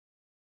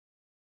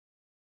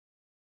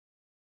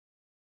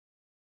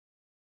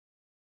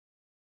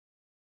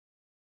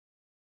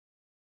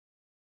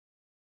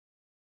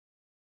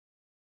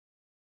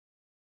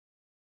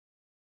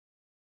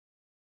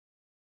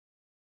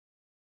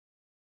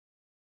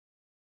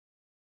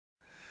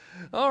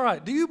All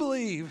right. Do you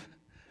believe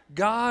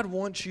God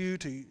wants you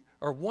to,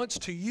 or wants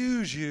to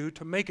use you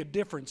to make a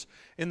difference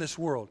in this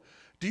world?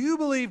 Do you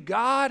believe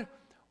God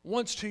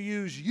wants to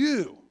use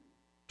you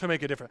to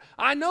make a difference?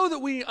 I know that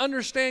we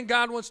understand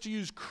God wants to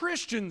use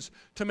Christians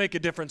to make a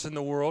difference in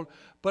the world,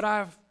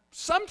 but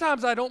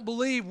sometimes I don't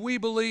believe we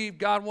believe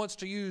God wants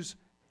to use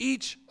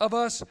each of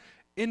us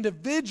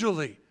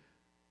individually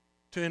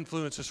to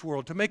influence this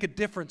world, to make a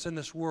difference in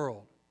this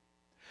world.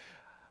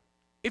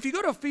 If you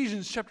go to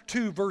Ephesians chapter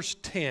 2, verse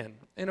 10,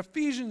 in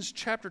Ephesians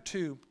chapter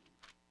 2,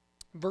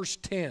 verse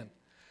 10,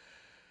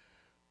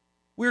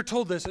 we are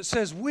told this. It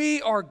says,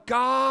 we are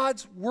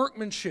God's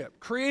workmanship,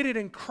 created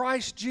in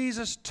Christ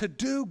Jesus to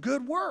do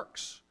good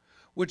works,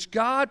 which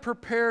God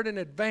prepared in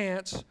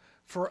advance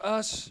for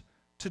us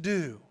to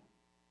do.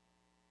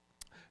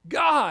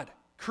 God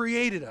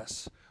created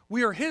us.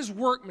 We are His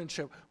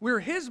workmanship. We are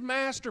His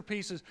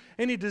masterpieces,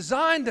 and He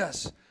designed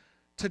us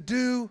to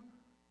do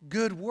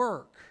good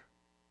work.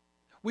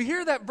 We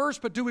hear that verse,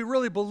 but do we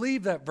really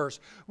believe that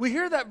verse? We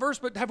hear that verse,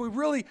 but have we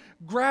really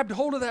grabbed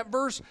hold of that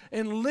verse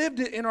and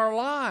lived it in our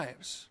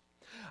lives?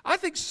 I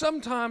think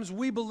sometimes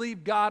we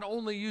believe God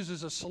only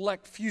uses a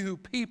select few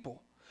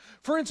people.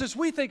 For instance,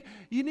 we think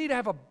you need to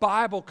have a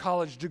Bible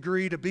college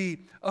degree to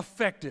be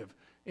effective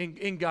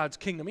in God's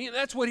kingdom.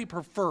 That's what He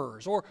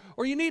prefers. Or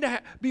you need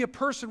to be a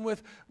person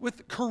with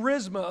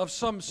charisma of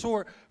some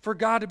sort for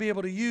God to be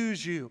able to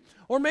use you.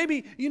 Or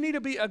maybe you need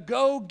to be a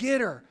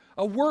go-getter,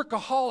 a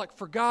workaholic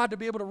for God to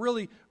be able to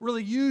really,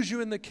 really use you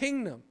in the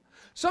kingdom.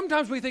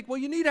 Sometimes we think, well,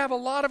 you need to have a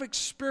lot of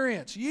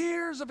experience,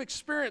 years of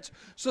experience,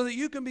 so that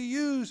you can be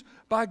used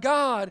by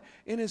God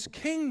in His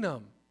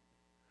kingdom.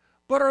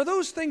 But are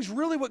those things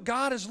really what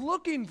God is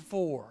looking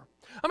for?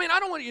 I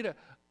don't want you to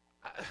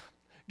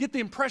get the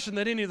impression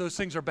that any of those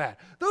things are bad.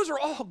 Those are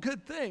all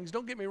good things,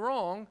 don't get me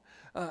wrong.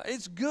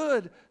 It's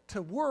good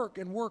to work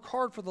and work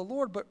hard for the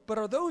Lord, but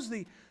are those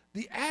the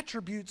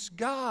attributes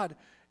God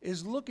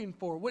is looking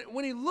for?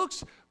 When He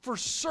looks for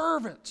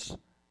servants,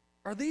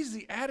 are these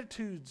the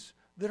attitudes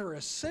that are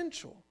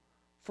essential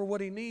for what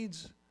He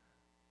needs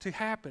to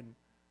happen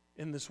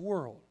in this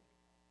world?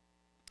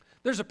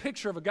 There's a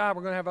picture of a guy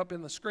we're going to have up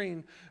in the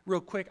screen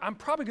real quick. I'm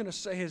probably going to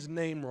say his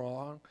name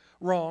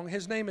wrong.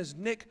 His name is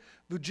Nick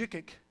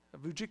Vujicic.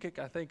 Vujicic,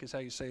 I think, is how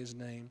you say his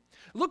name.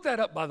 Look that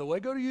up, by the way.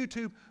 Go to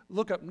YouTube,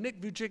 look up Nick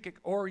Vujicic,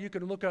 or you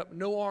can look up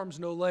no arms,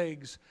 no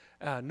legs,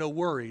 no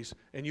worries,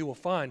 and you will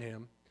find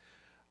him.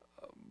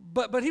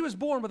 But he was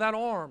born without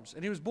arms,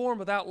 and he was born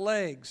without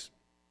legs.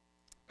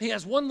 He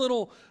has one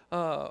little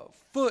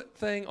foot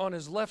thing on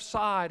his left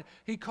side.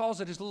 He calls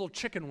it his little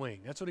chicken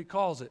wing. That's what he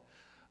calls it.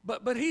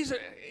 But he's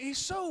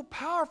so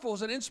powerful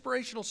as an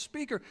inspirational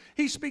speaker.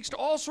 He speaks to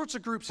all sorts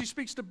of groups. He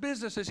speaks to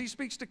businesses. He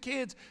speaks to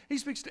kids. He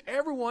speaks to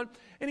everyone.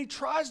 And he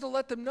tries to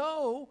let them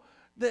know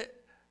that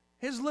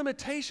his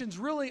limitations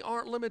really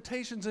aren't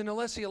limitations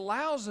unless he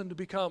allows them to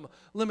become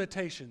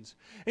limitations.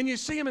 And you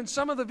see him in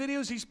some of the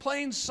videos, he's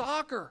playing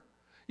soccer.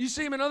 You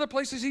see him in other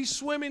places, he's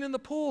swimming in the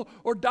pool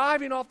or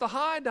diving off the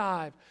high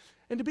dive.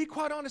 And to be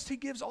quite honest, he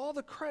gives all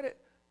the credit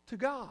to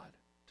God,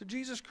 to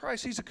Jesus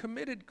Christ. He's a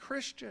committed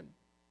Christian.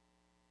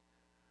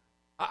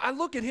 I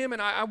look at him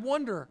and I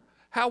wonder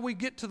how we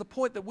get to the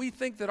point that we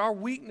think that our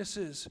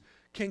weaknesses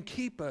can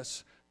keep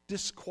us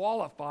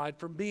disqualified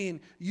from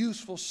being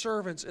useful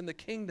servants in the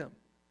kingdom.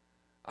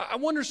 I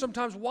wonder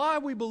sometimes why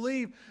we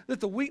believe that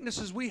the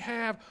weaknesses we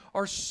have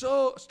are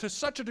to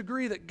such a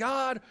degree that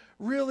God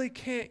really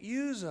can't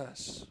use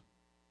us.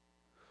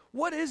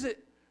 What is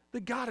it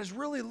that God is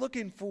really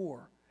looking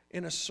for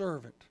in a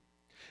servant?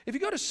 If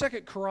you go to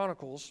 2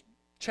 Chronicles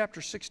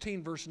chapter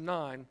 16, verse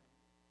 9,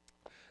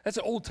 that's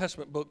an Old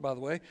Testament book, by the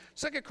way.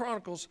 2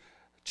 Chronicles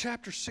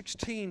chapter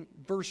 16,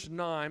 verse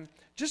 9.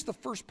 Just the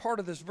first part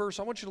of this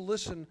verse, I want you to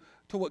listen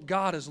to what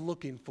God is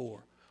looking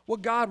for,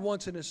 what God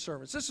wants in His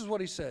servants. This is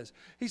what He says.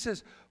 He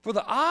says, "For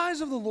the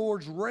eyes of the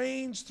Lord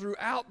range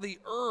throughout the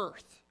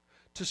earth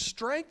to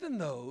strengthen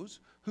those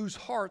whose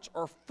hearts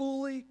are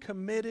fully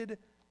committed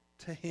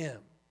to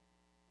Him."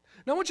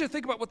 Now I want you to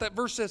think about what that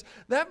verse says.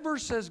 That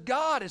verse says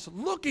God is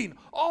looking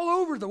all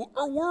over the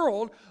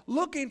world,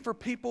 looking for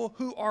people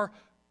who are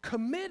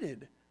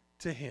committed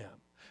to Him.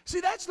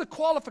 See, that's the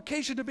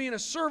qualification to being a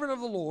servant of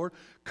the Lord,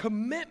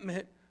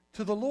 commitment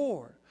to the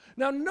Lord.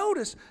 Now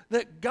notice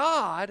that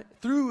God,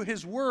 through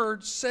His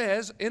Word,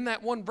 says in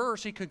that one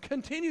verse, He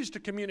continues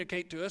to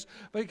communicate to us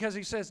because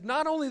He says,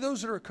 not only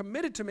those that are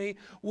committed to me,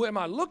 what am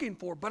I looking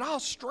for, but I'll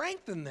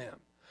strengthen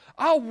them.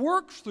 I'll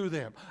work through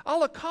them.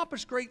 I'll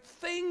accomplish great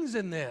things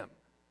in them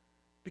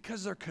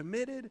because they're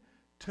committed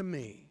to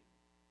me.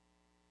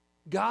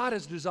 God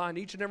has designed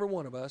each and every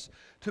one of us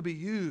to be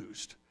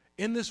used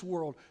in this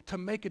world to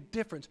make a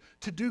difference,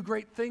 to do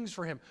great things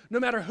for Him.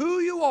 No matter who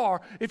you are,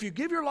 if you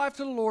give your life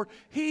to the Lord,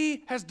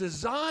 He has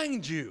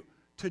designed you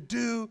to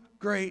do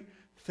great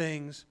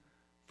things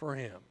for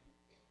Him.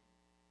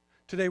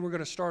 Today we're going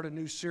to start a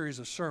new series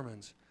of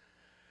sermons.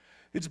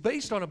 It's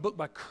based on a book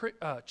by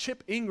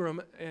Chip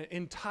Ingram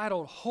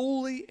entitled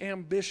Holy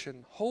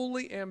Ambition.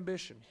 Holy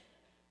Ambition.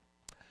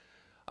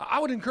 I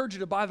would encourage you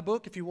to buy the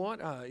book if you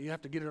want. You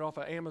have to get it off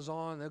of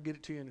Amazon. They'll get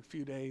it to you in a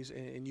few days,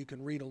 and you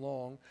can read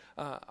along.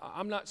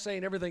 I'm not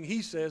saying everything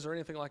he says or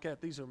anything like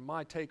that. These are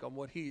my take on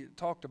what he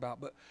talked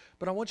about. But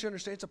I want you to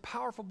understand it's a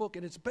powerful book,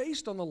 and it's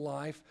based on the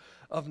life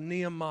of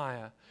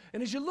Nehemiah.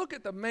 And as you look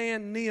at the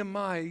man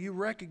Nehemiah, you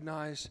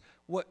recognize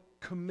what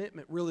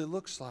commitment really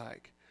looks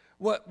like.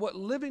 What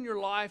living your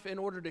life in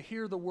order to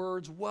hear the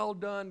words, "Well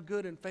done,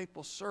 good and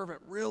faithful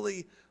servant,"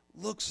 really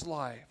looks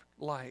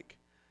like.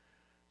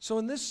 So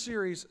in this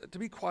series, to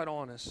be quite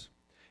honest,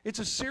 it's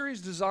a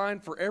series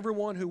designed for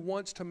everyone who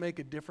wants to make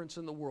a difference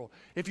in the world.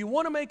 If you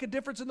want to make a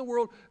difference in the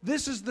world,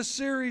 this is the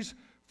series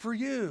for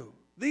you.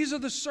 These are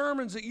the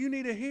sermons that you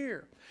need to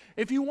hear.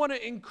 If you want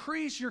to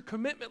increase your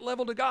commitment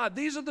level to God,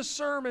 these are the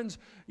sermons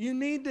you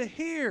need to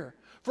hear.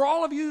 For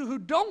all of you who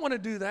don't want to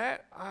do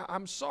that,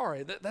 I'm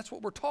sorry. That's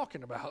what we're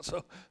talking about.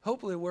 So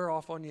hopefully we're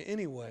off on you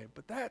anyway.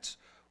 But that's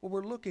what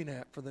we're looking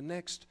at for the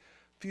next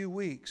few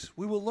weeks.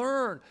 We will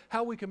learn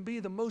how we can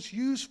be the most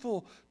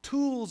useful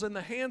tools in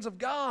the hands of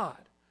God,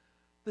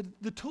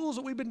 the tools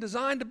that we've been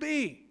designed to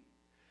be.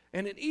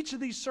 And in each of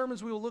these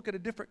sermons, we will look at a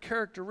different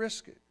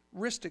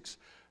characteristics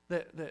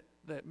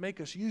that make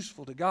us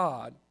useful to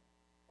God.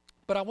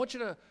 But I want you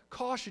to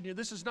caution you,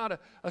 this is not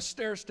a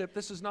stair step,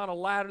 this is not a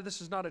ladder,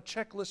 this is not a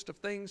checklist of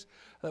things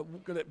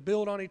that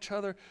build on each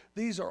other.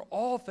 These are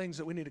all things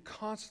that we need to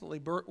constantly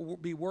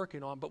be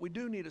working on, but we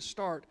do need to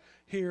start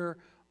here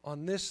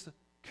on this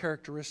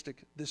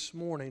characteristic this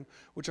morning,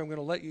 which I'm going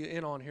to let you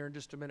in on here in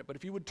just a minute. But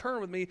if you would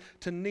turn with me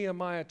to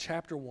Nehemiah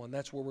chapter 1,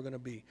 that's where we're going to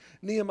be.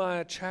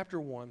 Nehemiah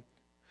chapter 1.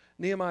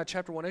 Nehemiah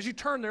chapter 1. As you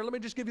turn there, let me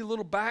just give you a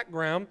little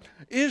background.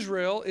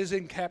 Israel is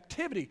in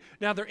captivity.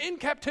 Now, they're in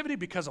captivity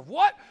because of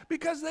what?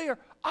 Because they are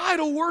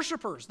idol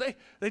worshipers.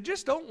 They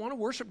just don't want to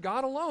worship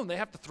God alone. They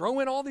have to throw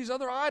in all these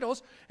other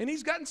idols, and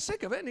he's gotten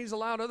sick of it, and he's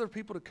allowed other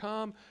people to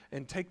come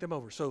and take them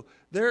over. So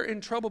they're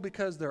in trouble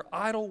because they're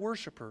idol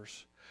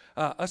worshipers.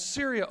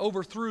 Assyria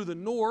overthrew the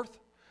north,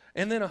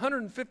 and then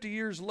 150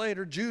 years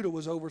later, Judah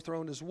was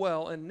overthrown as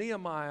well, and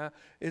Nehemiah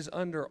is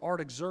under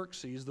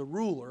Artaxerxes, the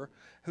ruler,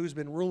 who's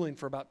been ruling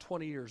for about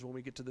 20 years when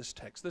we get to this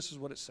text. This is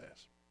what it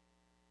says.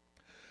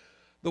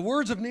 The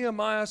words of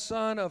Nehemiah,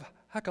 son of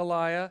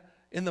Hakaliah,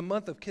 in the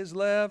month of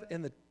Kislev,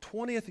 in the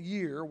 20th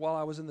year, while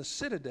I was in the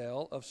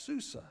citadel of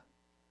Susa.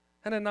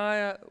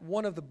 Hananiah,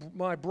 one of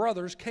my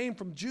brothers, came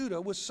from Judah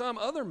with some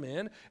other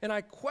men, and I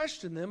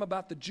questioned them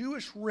about the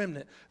Jewish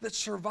remnant that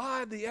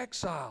survived the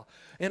exile,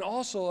 and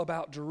also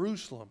about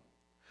Jerusalem.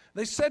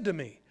 They said to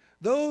me,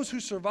 "Those who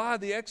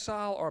survived the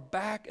exile are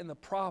back in the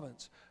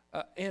province,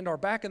 are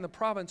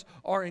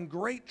in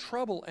great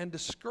trouble and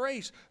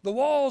disgrace. The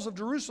walls of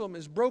Jerusalem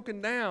is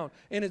broken down,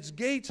 and its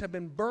gates have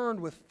been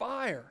burned with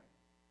fire."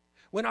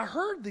 When I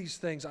heard these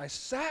things, I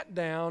sat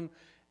down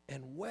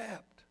and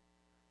wept.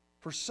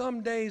 For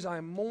some days I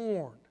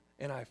mourned,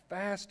 and I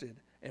fasted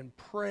and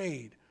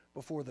prayed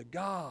before the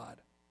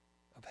God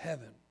of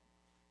heaven.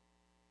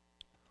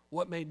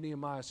 What made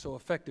Nehemiah so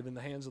effective in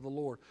the hands of the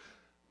Lord?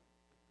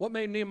 What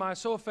made Nehemiah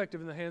so effective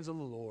in the hands of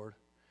the Lord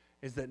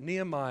is that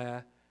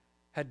Nehemiah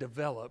had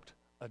developed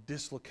a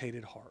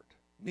dislocated heart.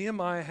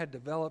 Nehemiah had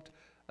developed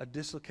a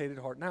dislocated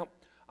heart. Now,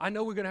 I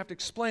know we're going to have to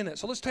explain that.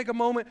 So let's take a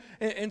moment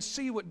and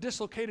see what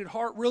dislocated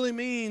heart really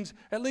means,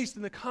 at least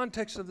in the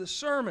context of this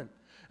sermon.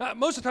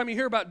 Most of the time you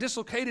hear about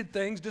dislocated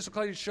things,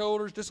 dislocated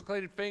shoulders,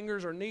 dislocated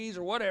fingers or knees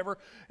or whatever,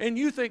 and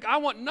you think, I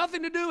want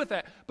nothing to do with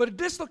that. But a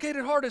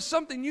dislocated heart is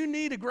something you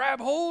need to grab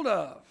hold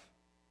of.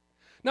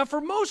 Now,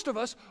 for most of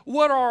us,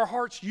 what are our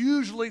hearts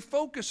usually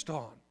focused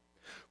on?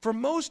 For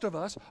most of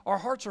us, our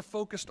hearts are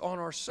focused on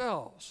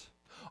ourselves,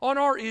 on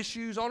our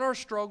issues, on our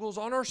struggles,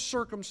 on our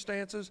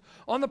circumstances,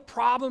 on the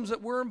problems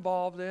that we're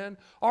involved in.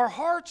 Our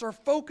hearts are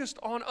focused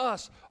on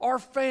us, our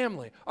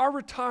family, our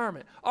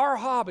retirement, our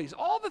hobbies,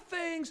 all the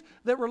things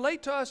that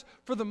relate to us.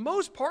 For the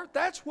most part,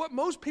 that's what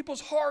most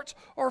people's hearts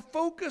are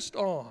focused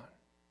on.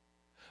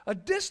 A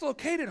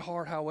dislocated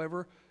heart,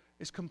 however,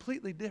 is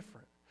completely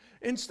different.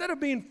 Instead of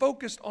being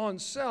focused on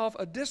self,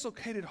 a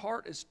dislocated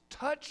heart is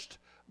touched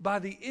by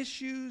the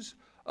issues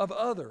of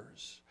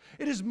others.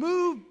 It is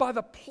moved by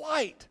the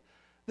plight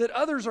that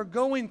others are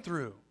going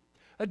through.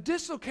 A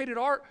dislocated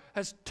heart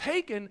has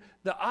taken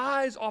the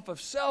eyes off of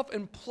self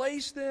and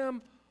placed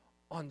them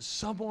on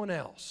someone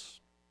else.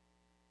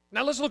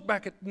 Now let's look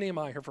back at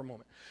Nehemiah here for a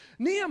moment.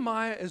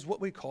 Nehemiah is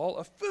what we call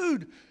a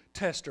food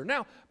tester.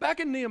 Now, back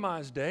in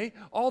Nehemiah's day,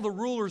 all the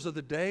rulers of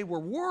the day were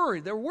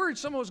worried. They were worried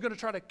someone was going to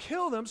try to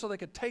kill them so they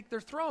could take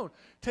their throne,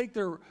 take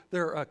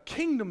their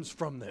kingdoms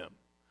from them.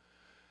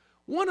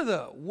 One of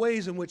the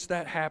ways in which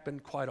that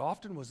happened quite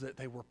often was that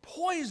they were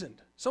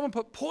poisoned. Someone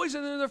put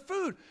poison in their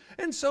food.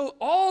 And so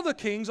all the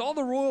kings, all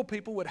the royal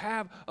people would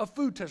have a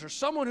food tester,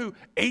 someone who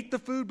ate the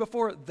food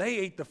before they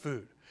ate the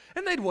food.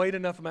 And they'd wait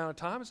enough amount of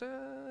time and say,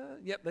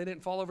 yep, they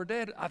didn't fall over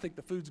dead. I think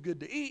the food's good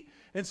to eat.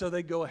 And so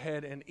they'd go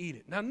ahead and eat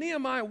it. Now,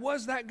 Nehemiah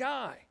was that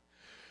guy.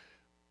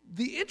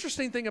 the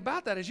interesting thing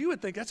about that is you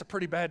would think that's a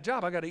pretty bad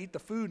job. I got to eat the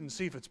food and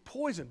see if it's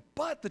poison.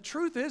 But the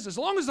truth is, as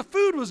long as the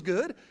food was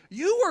good,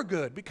 you were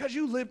good because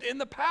you lived in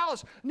the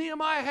palace.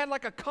 Nehemiah had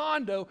like a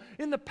condo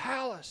in the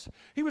palace.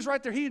 He was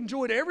right there. He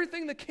enjoyed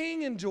everything the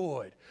king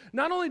enjoyed.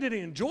 Not only did he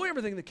enjoy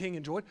everything the king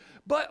enjoyed,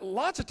 but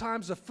lots of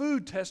times the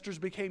food testers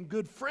became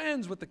good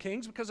friends with the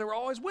kings because they were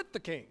always with the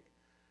king.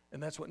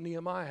 And that's what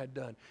Nehemiah had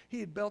done. He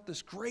had built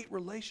this great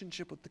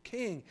relationship with the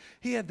king.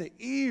 He had the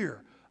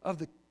ear of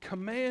the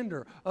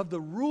commander, of the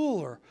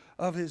ruler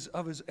of his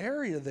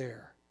area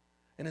there.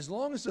 And as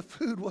long as the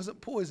food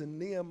wasn't poison,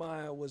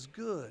 Nehemiah was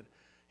good.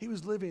 He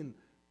was living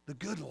the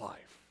good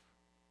life.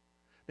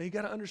 Now you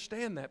got to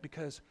understand that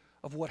because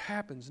of what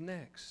happens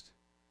next.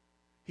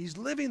 He's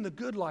living the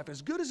good life,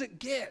 as good as it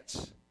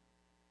gets.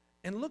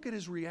 And look at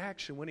his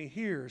reaction when he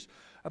hears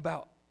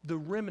about the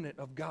remnant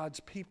of God's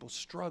people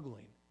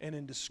struggling and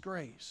in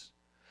disgrace.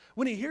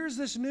 When he hears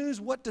this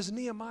news, what does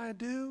Nehemiah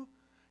do?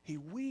 He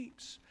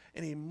weeps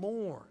and he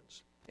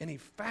mourns and he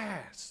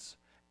fasts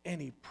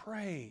and he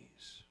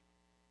prays.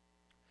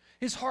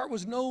 His heart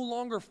was no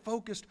longer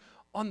focused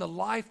on the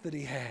life that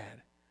he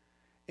had.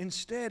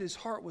 Instead, his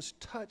heart was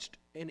touched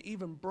and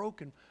even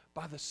broken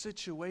by the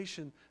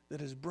situation that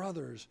his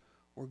brothers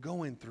were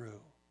going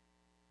through.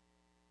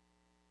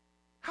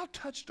 How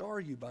touched are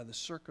you by the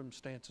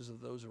circumstances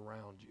of those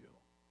around you?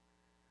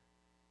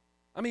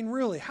 I mean,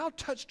 really, how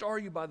touched are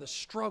you by the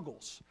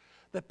struggles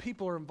that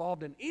people are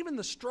involved in, even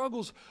the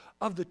struggles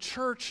of the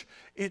church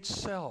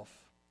itself?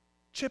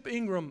 Chip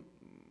Ingram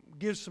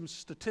gives some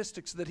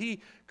statistics that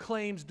he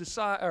claims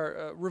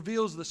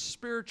reveals the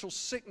spiritual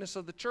sickness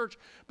of the church.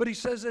 But he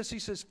says this, he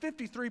says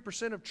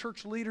 53% of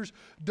church leaders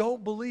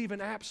don't believe in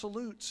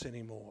absolutes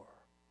anymore.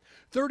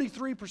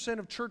 33%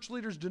 of church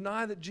leaders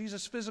deny that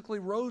Jesus physically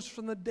rose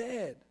from the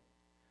dead.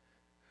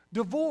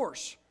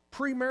 Divorce,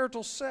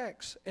 premarital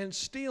sex, and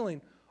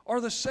stealing are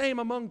the same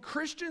among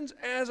Christians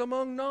as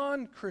among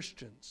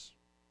non-Christians.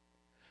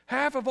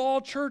 Half of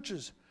all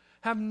churches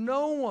have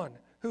no one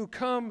who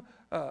come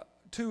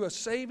to a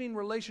saving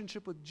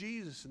relationship with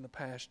Jesus in the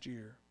past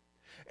year.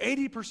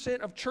 80%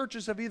 of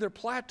churches have either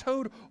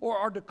plateaued or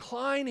are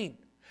declining.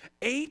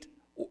 8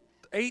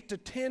 to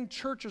 10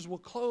 churches will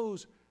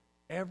close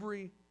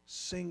every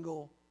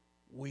single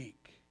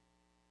week.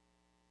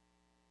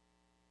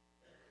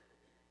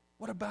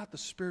 What about the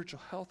spiritual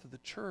health of the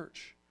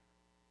church?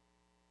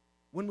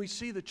 When we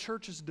see the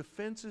church's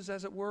defenses,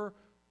 as it were,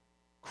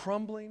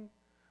 crumbling,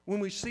 when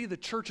we see the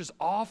church's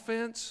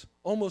offense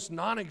almost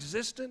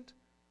non-existent,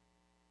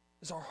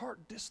 is our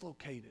heart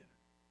dislocated?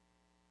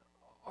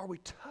 Are we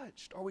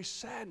touched? Are we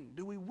saddened?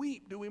 Do we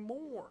weep? Do we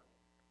mourn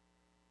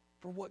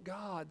for what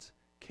God's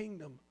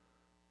kingdom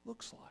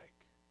looks like?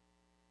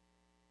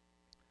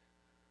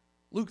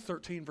 Luke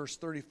 13, verse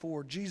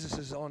 34, Jesus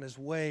is on his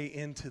way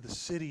into the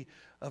city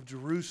of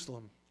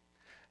Jerusalem.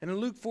 And in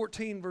Luke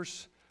 14,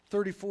 verse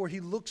 34,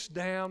 he looks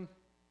down,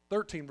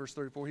 13 verse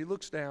 34, he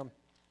looks down,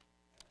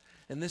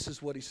 and this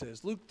is what he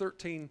says. Luke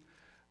 13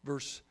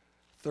 verse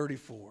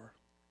 34.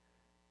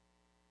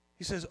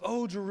 He says,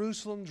 "O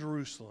Jerusalem,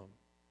 Jerusalem,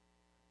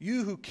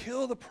 you who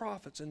kill the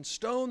prophets and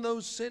stone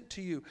those sent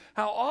to you,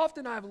 how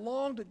often I have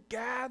longed to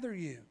gather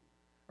your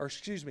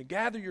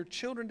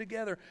children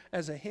together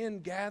as a hen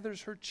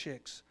gathers her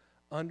chicks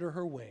under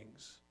her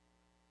wings,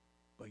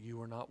 but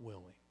you are not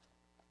willing."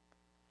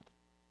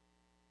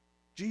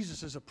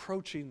 Jesus is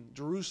approaching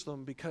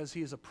Jerusalem because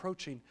he is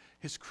approaching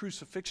his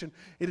crucifixion.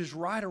 It is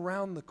right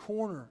around the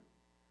corner.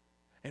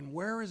 And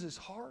where is his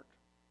heart?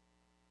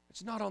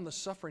 It's not on the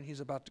suffering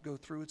he's about to go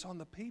through. It's on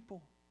the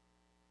people.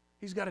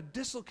 He's got a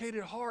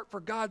dislocated heart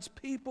for God's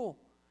people,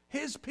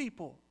 his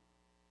people.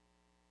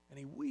 And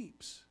he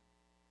weeps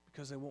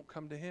because they won't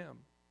come to him.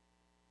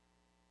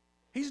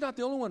 He's not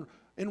the only one.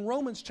 In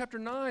Romans chapter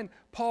 9,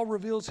 Paul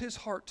reveals his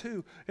heart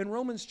too. In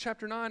Romans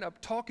chapter 9,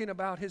 talking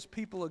about his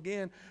people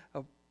again,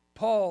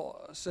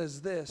 Paul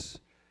says this,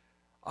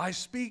 "I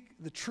speak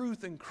the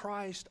truth in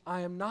Christ.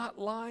 I am not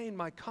lying.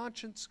 My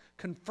conscience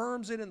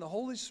confirms it in the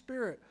Holy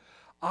Spirit.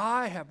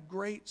 I have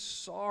great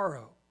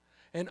sorrow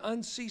and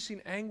unceasing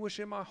anguish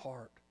in my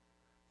heart,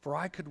 for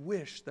I could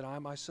wish that I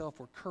myself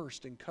were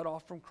cursed and cut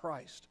off from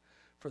Christ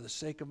for the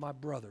sake of my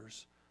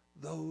brothers,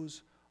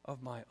 those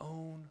of my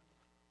own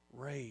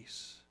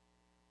race."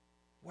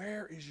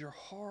 Where is your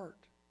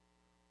heart?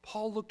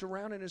 Paul looked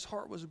around and his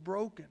heart was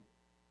broken.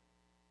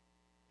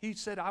 He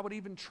said, "I would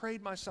even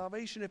trade my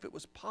salvation if it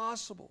was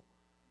possible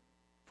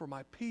for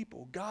my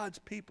people, God's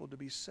people, to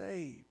be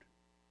saved."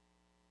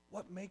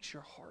 What makes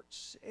your heart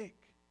sick?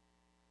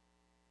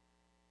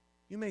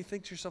 You may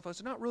think to yourself,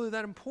 "It's not really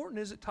that important,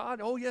 is it, Todd?"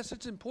 Oh, yes,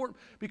 it's important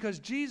because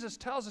Jesus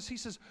tells us, he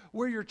says,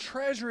 where your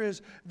treasure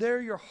is, there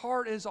your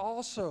heart is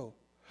also.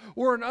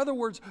 Or in other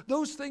words,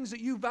 those things that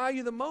you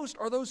value the most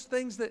are those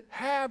things that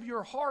have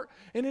your heart.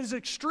 And it is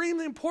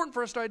extremely important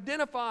for us to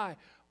identify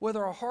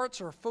whether our hearts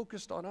are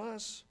focused on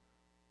us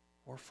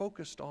or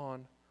focused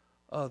on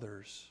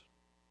others.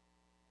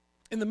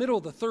 In the middle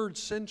of the 3rd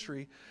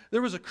century,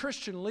 there was a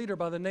Christian leader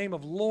by the name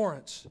of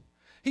Lawrence.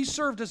 He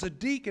served as a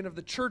deacon of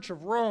the Church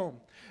of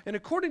Rome. And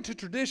according to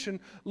tradition,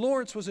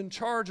 Lawrence was in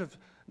charge of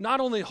not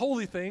only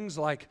holy things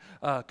like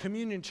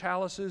communion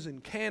chalices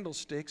and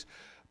candlesticks,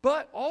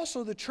 but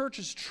also the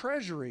church's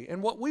treasury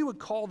and what we would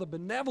call the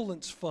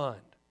benevolence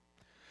fund.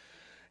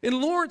 In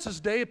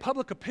Lawrence's day,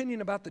 public opinion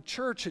about the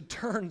church had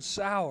turned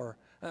sour.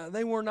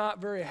 They were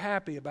not very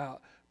happy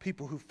about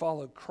people who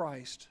followed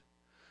Christ.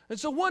 And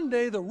so one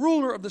day, the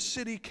ruler of the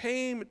city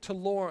came to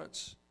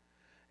Lawrence,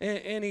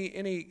 and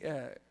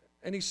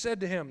he said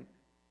to him,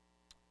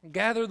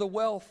 "Gather the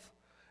wealth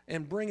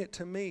and bring it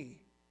to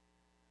me.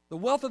 The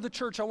wealth of the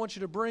church I want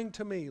you to bring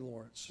to me,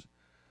 Lawrence."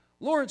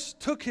 Lawrence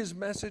took his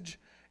message,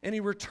 and he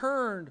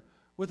returned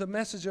with a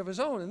message of his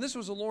own. And this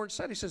was what Lawrence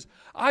said. He says,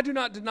 "I do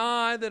not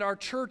deny that our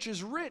church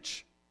is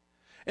rich,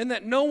 and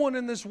that no one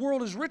in this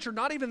world is richer,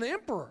 not even the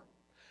emperor.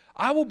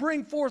 I will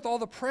bring forth all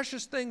the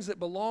precious things that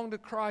belong to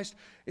Christ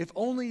if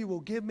only you will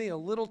give me a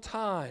little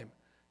time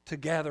to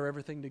gather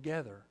everything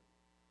together."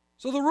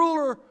 So the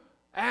ruler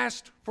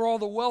asked for all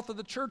the wealth of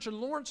the church, and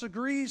Lawrence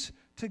agrees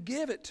to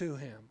give it to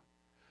him.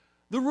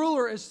 The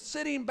ruler is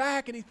sitting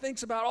back, and he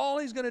thinks about all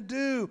he's going to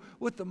do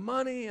with the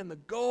money and the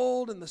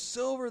gold and the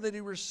silver that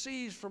he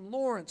receives from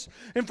Lawrence.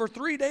 And for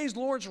 3 days,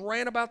 Lawrence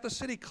ran about the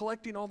city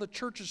collecting all the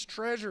church's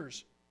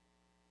treasures.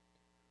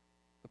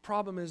 The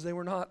problem is they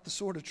were not the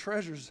sort of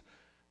treasures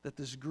that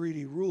this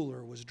greedy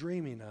ruler was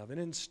dreaming of. And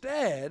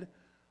instead,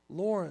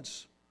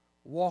 Lawrence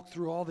walked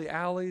through all the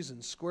alleys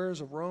and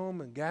squares of Rome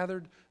and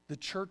gathered the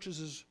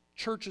church's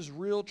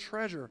real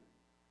treasure: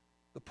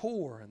 the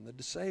poor and the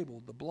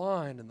disabled, the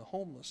blind and the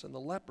homeless and the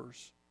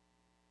lepers.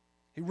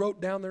 He wrote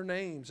down their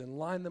names and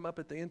lined them up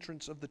at the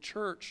entrance of the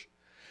church.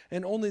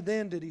 And only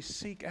then did he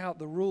seek out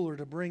the ruler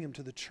to bring him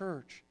to the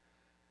church.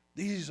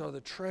 "These are the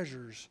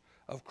treasures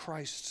of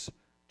Christ's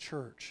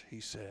church,"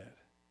 he said.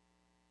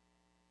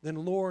 Then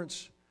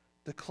Lawrence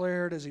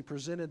declared, as he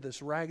presented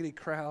this raggedy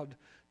crowd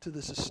to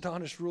this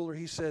astonished ruler,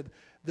 he said,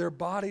 "Their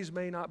bodies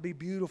may not be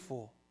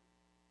beautiful,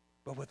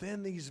 but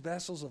within these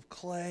vessels of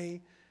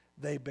clay,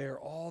 they bear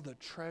all the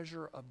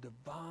treasure of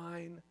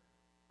divine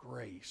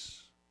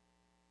grace."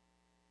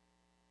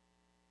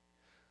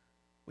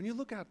 When you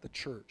look at the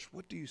church,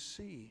 what do you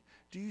see?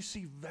 Do you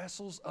see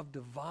vessels of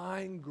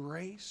divine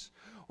grace?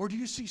 Or do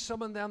you see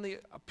someone down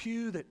the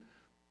pew that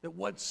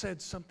once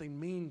said something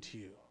mean to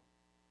you?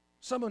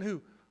 Someone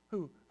who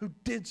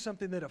did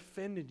something that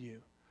offended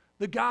you?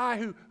 The guy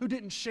who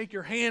didn't shake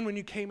your hand when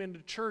you came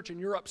into church and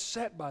you're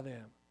upset by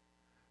them?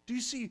 Do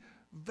you see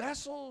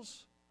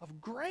vessels of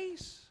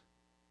grace?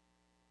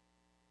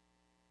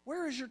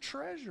 Where is your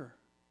treasure?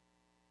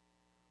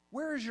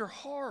 Where is your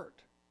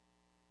heart?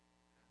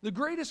 The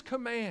greatest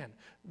command,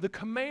 the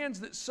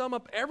commands that sum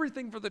up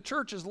everything for the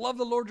church, is love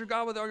the Lord your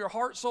God with all your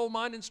heart, soul,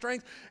 mind, and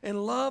strength,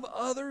 and love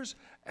others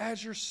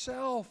as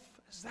yourself.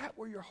 Is that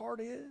where your heart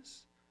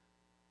is?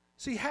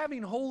 See,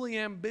 having holy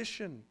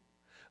ambition,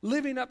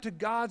 living up to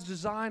God's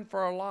design for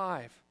our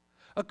life,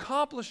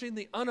 accomplishing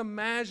the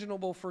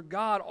unimaginable for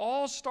God,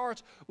 all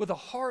starts with a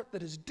heart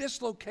that is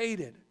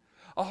dislocated,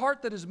 a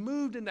heart that is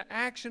moved into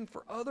action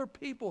for other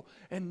people.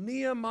 And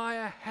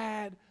Nehemiah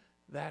had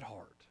that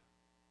heart.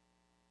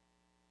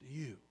 Do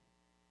you?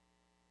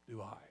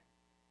 Do I?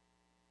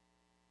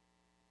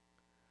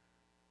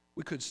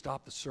 We could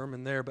stop the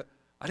sermon there, but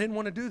I didn't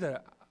want to do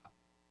that.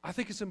 I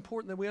think it's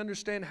important that we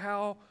understand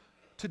how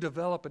to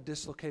develop a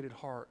dislocated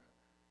heart.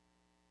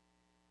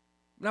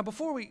 Now,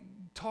 before we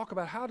talk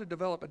about how to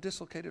develop a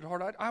dislocated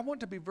heart, I want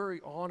to be very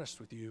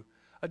honest with you.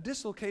 A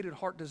dislocated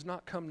heart does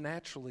not come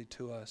naturally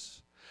to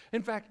us.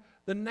 In fact,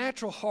 the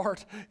natural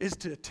heart is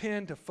to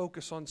tend to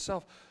focus on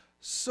self.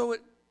 So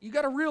you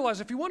got to realize,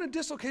 if you want a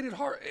dislocated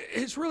heart,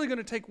 it's really going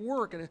to take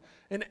work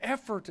and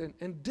effort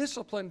and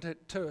discipline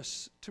to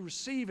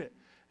receive it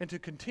and to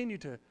continue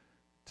to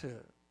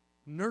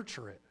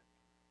nurture it.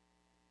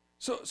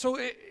 So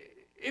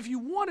if you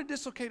want a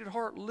dislocated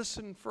heart,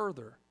 listen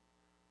further.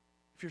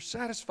 If you're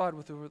satisfied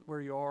with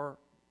where you are,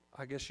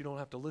 I guess you don't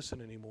have to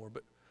listen anymore.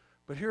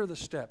 But here are the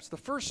steps. The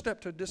first step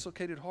to a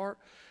dislocated heart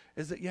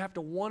is that you have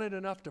to want it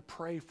enough to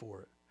pray for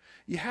it.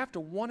 You have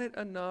to want it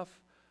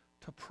enough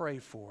to pray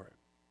for it.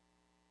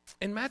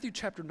 In Matthew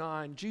chapter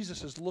 9,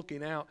 Jesus is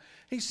looking out.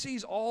 He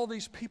sees all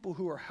these people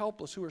who are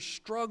helpless, who are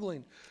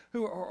struggling,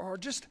 who are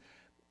just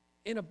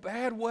in a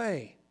bad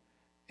way.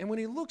 And when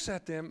he looks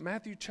at them,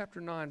 Matthew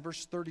chapter 9,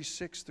 verse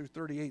 36 through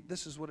 38,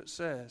 this is what it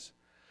says.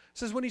 It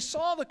says, "When he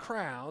saw the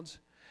crowds,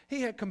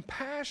 he had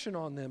compassion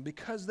on them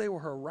because they were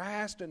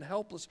harassed and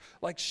helpless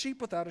like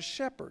sheep without a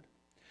shepherd.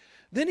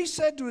 Then he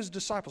said to his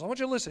disciples," I want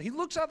you to listen. He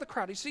looks out the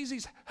crowd. He sees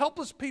these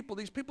helpless people,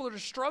 these people that are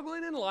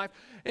struggling in life,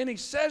 and he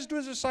says to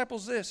his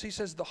disciples this. He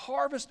says, "The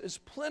harvest is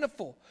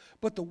plentiful,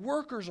 but the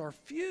workers are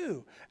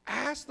few.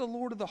 Ask the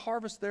Lord of the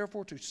harvest,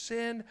 therefore, to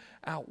send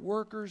out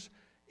workers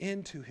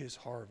into his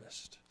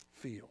harvest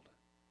field."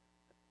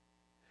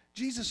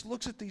 Jesus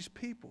looks at these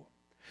people,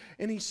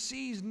 and he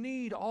sees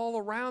need all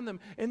around them.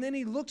 And then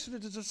he looks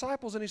at his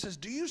disciples, and he says,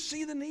 "Do you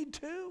see the need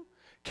too?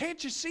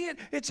 Can't you see it?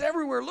 It's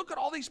everywhere. Look at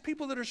all these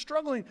people that are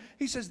struggling.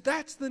 He says,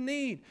 that's the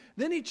need.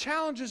 Then he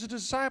challenges the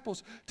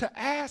disciples to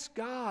ask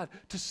God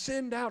to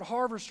send out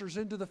harvesters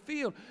into the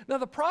field. Now,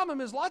 the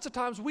problem is lots of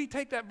times we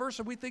take that verse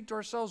and we think to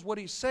ourselves what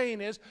he's saying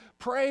is,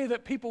 pray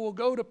that people will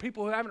go to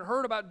people who haven't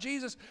heard about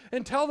Jesus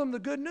and tell them the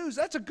good news.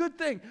 That's a good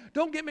thing.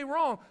 Don't get me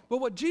wrong.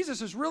 But what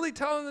Jesus is really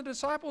telling the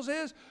disciples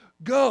is,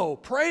 go.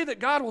 Pray that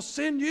God will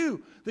send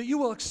you, that you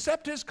will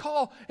accept his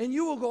call, and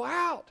you will go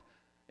out.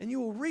 And you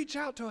will reach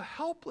out to a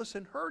helpless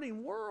and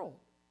hurting world.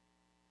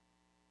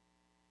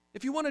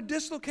 If you want a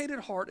dislocated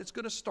heart, it's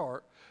going to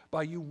start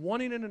by you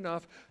wanting it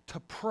enough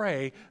to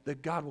pray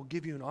that God will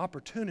give you an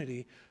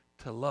opportunity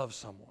to love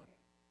someone.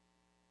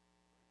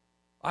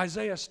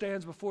 Isaiah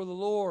stands before the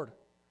Lord.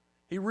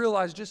 He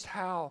realized just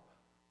how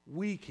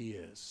weak he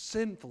is,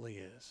 sinful he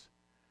is.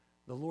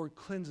 The Lord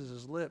cleanses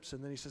his lips,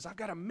 and then he says, I've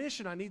got a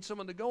mission I need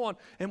someone to go on.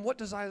 And what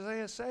does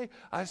Isaiah say?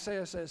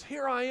 Isaiah says,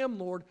 here I am,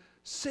 Lord,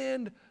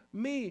 send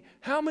me.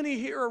 How many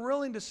here are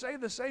willing to say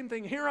the same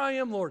thing? Here I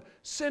am, Lord,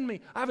 send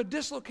me. I have a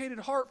dislocated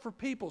heart for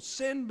people.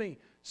 Send me,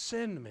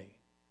 send me.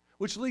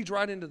 Which leads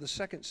right into the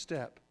second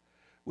step,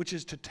 which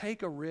is to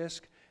take a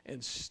risk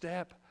and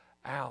step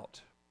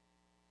out.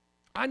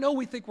 I know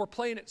we think we're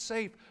playing it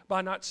safe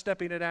by not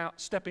stepping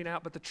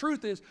out, but the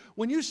truth is,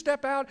 when you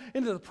step out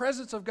into the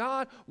presence of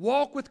God,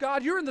 walk with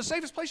God, you're in the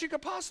safest place you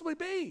could possibly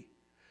be.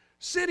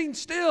 Sitting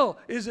still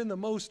is in the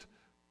most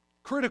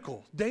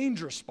critical,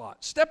 dangerous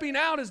spot. Stepping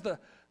out is the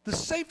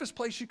safest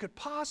place you could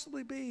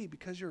possibly be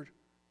because you're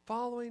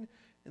following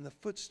in the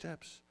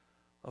footsteps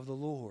of the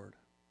Lord.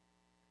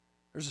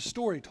 There's a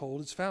story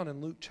told. It's found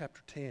in Luke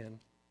chapter 10.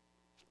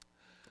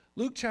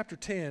 Luke chapter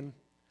 10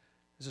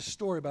 is a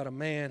story about a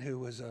man who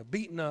was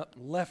beaten up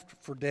and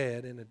left for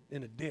dead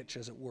in a ditch,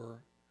 as it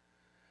were.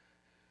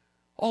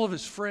 All of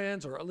his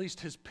friends, or at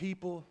least his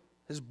people,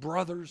 his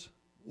brothers,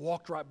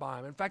 walked right by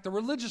him. In fact, the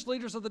religious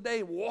leaders of the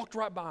day walked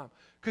right by him,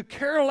 could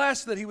care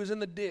less that he was in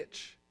the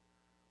ditch.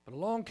 But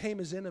along came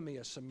his enemy,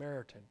 a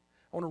Samaritan.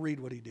 I want to read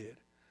what he did.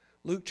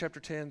 Luke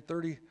chapter 10,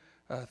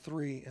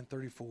 33 and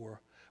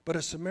 34. But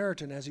a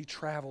Samaritan, as he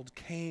traveled,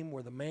 came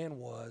where the man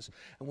was,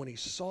 and when he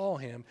saw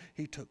him,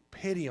 he took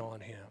pity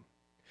on him.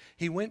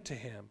 He went to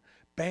him,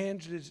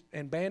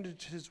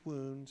 bandaged his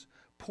wounds,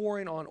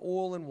 pouring on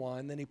oil and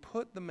wine. Then he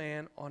put the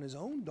man on his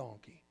own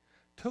donkey,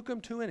 took him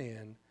to an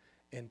inn,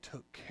 and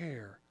took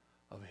care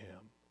of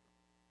him.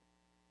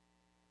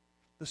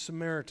 The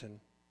Samaritan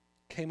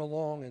came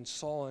along and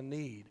saw a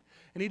need.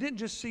 And he didn't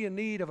just see a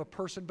need of a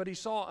person, but he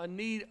saw a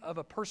need of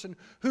a person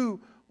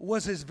who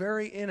was his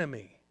very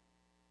enemy.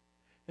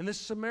 And this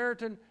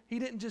Samaritan, he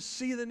didn't just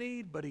see the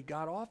need, but he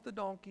got off the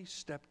donkey,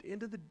 stepped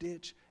into the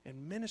ditch,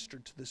 and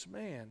ministered to this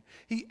man.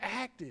 He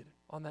acted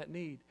on that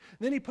need.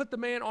 Then he put the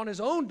man on his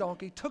own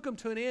donkey, took him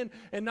to an inn,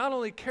 and not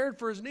only cared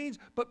for his needs,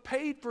 but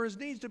paid for his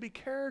needs to be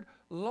cared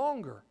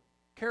longer.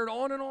 Carried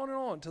on and on and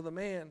on till the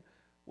man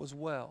was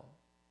well.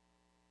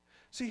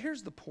 See,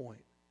 here's the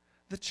point.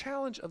 The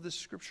challenge of this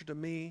scripture to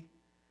me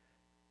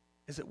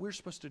is that we're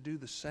supposed to do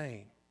the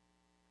same.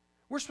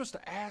 We're supposed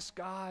to ask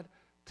God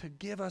to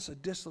give us a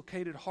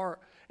dislocated heart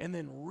and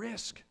then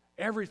risk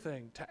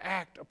everything to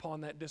act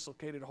upon that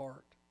dislocated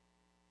heart.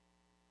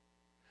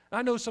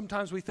 I know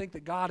sometimes we think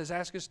that God has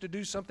asked us to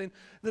do something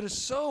that is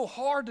so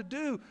hard to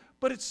do,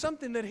 but it's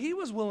something that he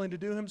was willing to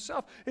do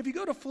himself. If you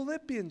go to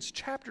Philippians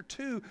chapter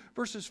 2,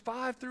 verses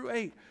 5 through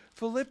 8,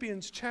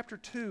 Philippians chapter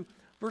 2,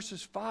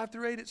 verses 5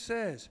 through 8, it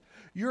says,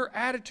 your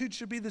attitude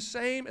should be the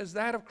same as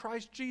that of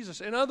Christ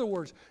Jesus. In other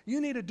words, you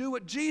need to do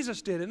what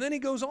Jesus did. And then he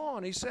goes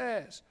on, he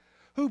says,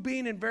 who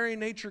being in very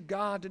nature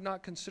God did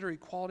not consider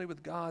equality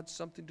with God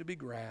something to be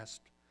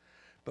grasped,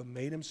 but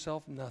made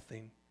himself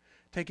nothing,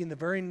 taking the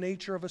very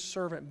nature of a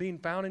servant, being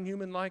found in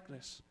human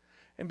likeness,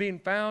 and being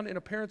found in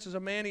appearance as a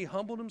man, he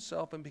humbled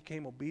himself and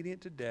became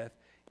obedient to death,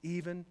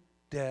 even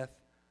death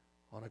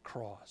on a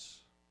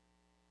cross.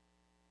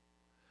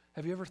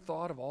 Have you ever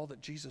thought of all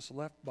that Jesus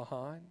left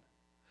behind?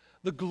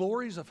 The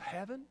glories of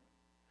heaven?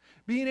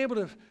 Being able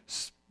to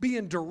be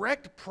in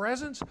direct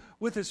presence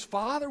with his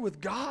Father,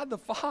 with God the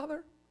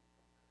Father?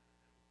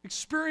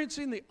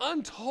 Experiencing the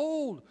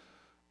untold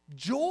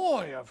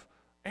joy of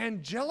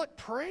angelic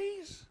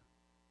praise?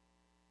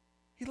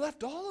 He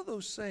left all of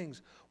those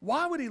things.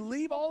 Why would he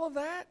leave all of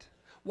that?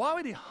 Why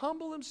would he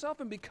humble himself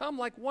and become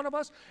like one of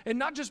us? And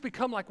not just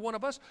become like one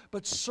of us,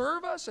 but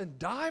serve us and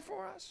die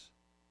for us?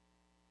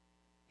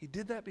 He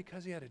did that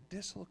because he had a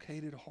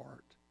dislocated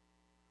heart.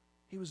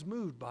 He was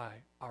moved by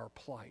our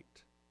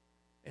plight,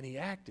 and he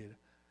acted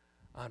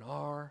on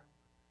our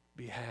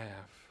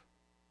behalf.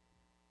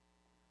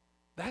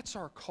 That's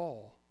our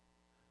call.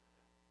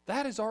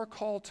 That is our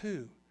call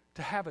too,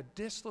 to have a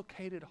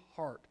dislocated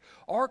heart.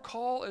 Our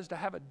call is to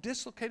have a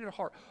dislocated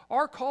heart.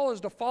 Our call is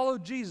to follow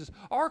Jesus.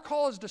 Our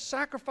call is to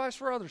sacrifice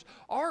for others.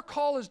 Our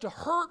call is to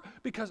hurt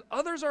because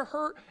others are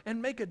hurt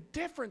and make a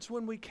difference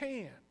when we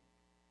can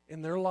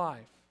in their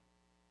life.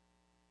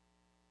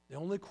 The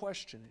only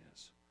question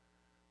is,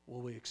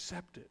 will we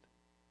accept it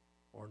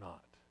or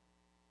not?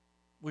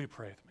 Will you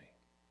pray with me?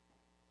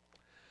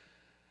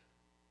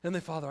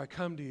 Heavenly Father, I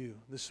come to you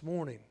this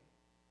morning,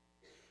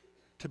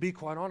 to be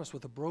quite honest,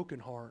 with a broken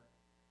heart.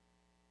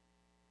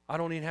 I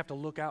don't even have to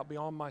look out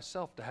beyond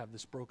myself to have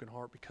this broken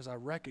heart, because I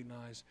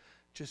recognize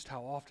just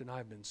how often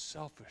I've been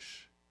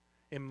selfish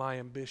in my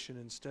ambition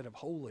instead of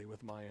holy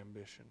with my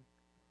ambition.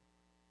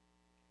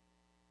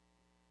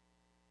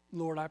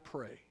 Lord, I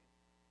pray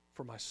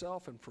for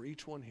myself and for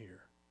each one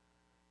here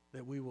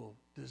that we will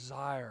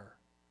desire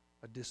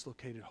a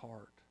dislocated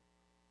heart.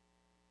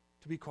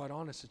 To be quite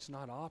honest, it's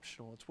not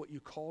optional. It's what you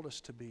called us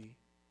to be.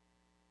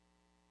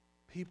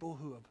 People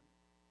who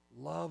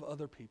love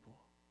other people,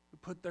 who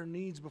put their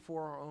needs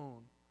before our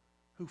own,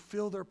 who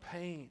feel their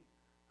pain,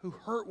 who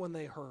hurt when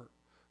they hurt,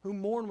 who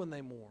mourn when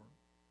they mourn.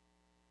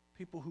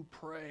 People who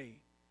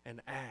pray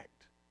and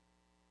act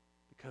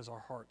because our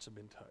hearts have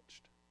been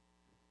touched.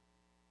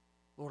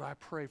 Lord, I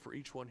pray for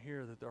each one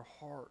here that their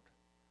heart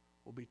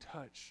will be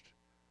touched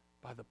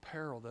by the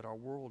peril that our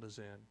world is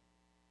in.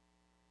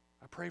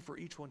 I pray for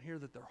each one here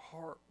that their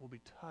heart will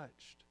be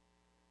touched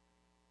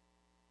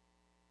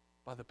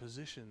by the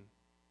position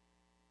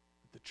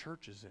that the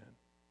church is in.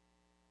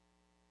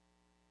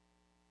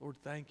 Lord,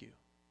 thank you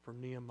for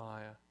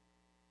Nehemiah.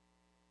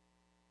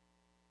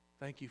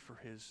 Thank you for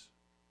his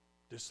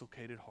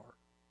dislocated heart.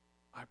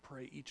 I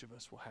pray each of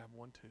us will have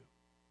one too.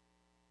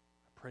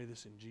 I pray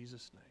this in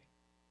Jesus'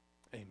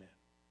 name. Amen.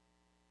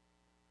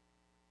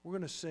 We're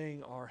going to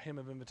sing our hymn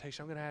of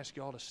invitation. I'm going to ask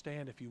you all to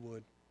stand if you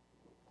would.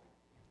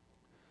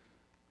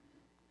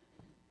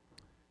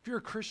 If you're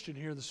a Christian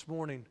here this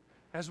morning,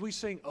 as we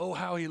sing, "Oh,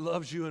 how he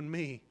loves you and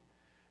me,"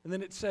 and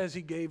then it says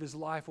he gave his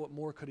life, what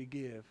more could he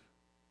give?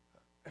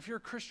 If you're a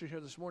Christian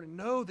here this morning,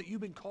 know that you've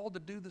been called to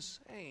do the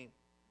same.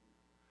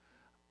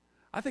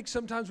 I think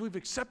sometimes we've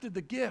accepted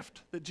the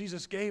gift that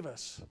Jesus gave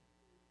us,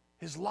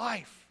 his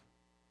life,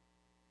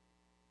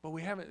 but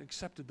we haven't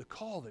accepted the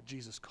call that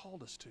Jesus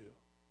called us to,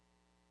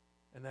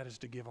 and that is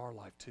to give our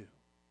life too.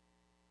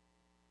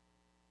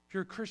 If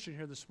you're a Christian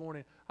here this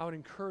morning, I would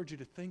encourage you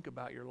to think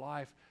about your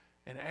life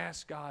and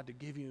ask God to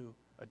give you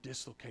a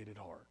dislocated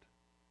heart.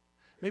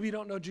 Maybe you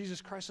don't know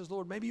Jesus Christ as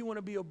Lord. Maybe you want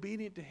to be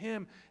obedient to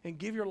him and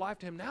give your life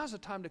to him. Now's the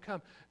time to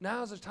come.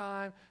 Now's the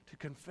time to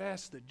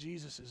confess that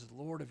Jesus is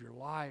Lord of your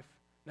life.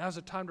 Now's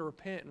the time to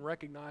repent and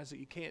recognize that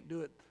you can't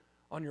do it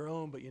on your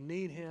own, but you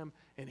need him,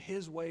 and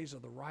his ways are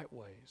the right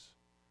ways.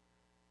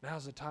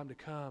 Now's the time to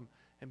come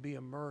and be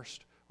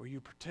immersed, where you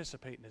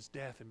participate in his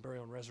death and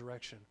burial and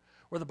resurrection,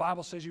 where the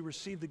Bible says you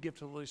receive the gift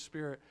of the Holy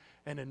Spirit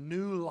and a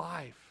new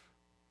life.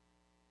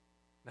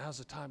 Now's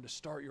the time to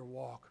start your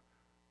walk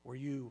where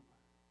you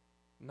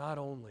not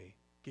only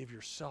give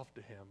yourself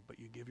to him, but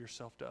you give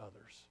yourself to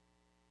others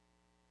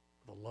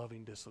with a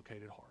loving,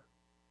 dislocated heart.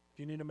 If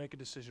you need to make a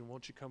decision,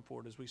 won't you come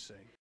forward as we sing?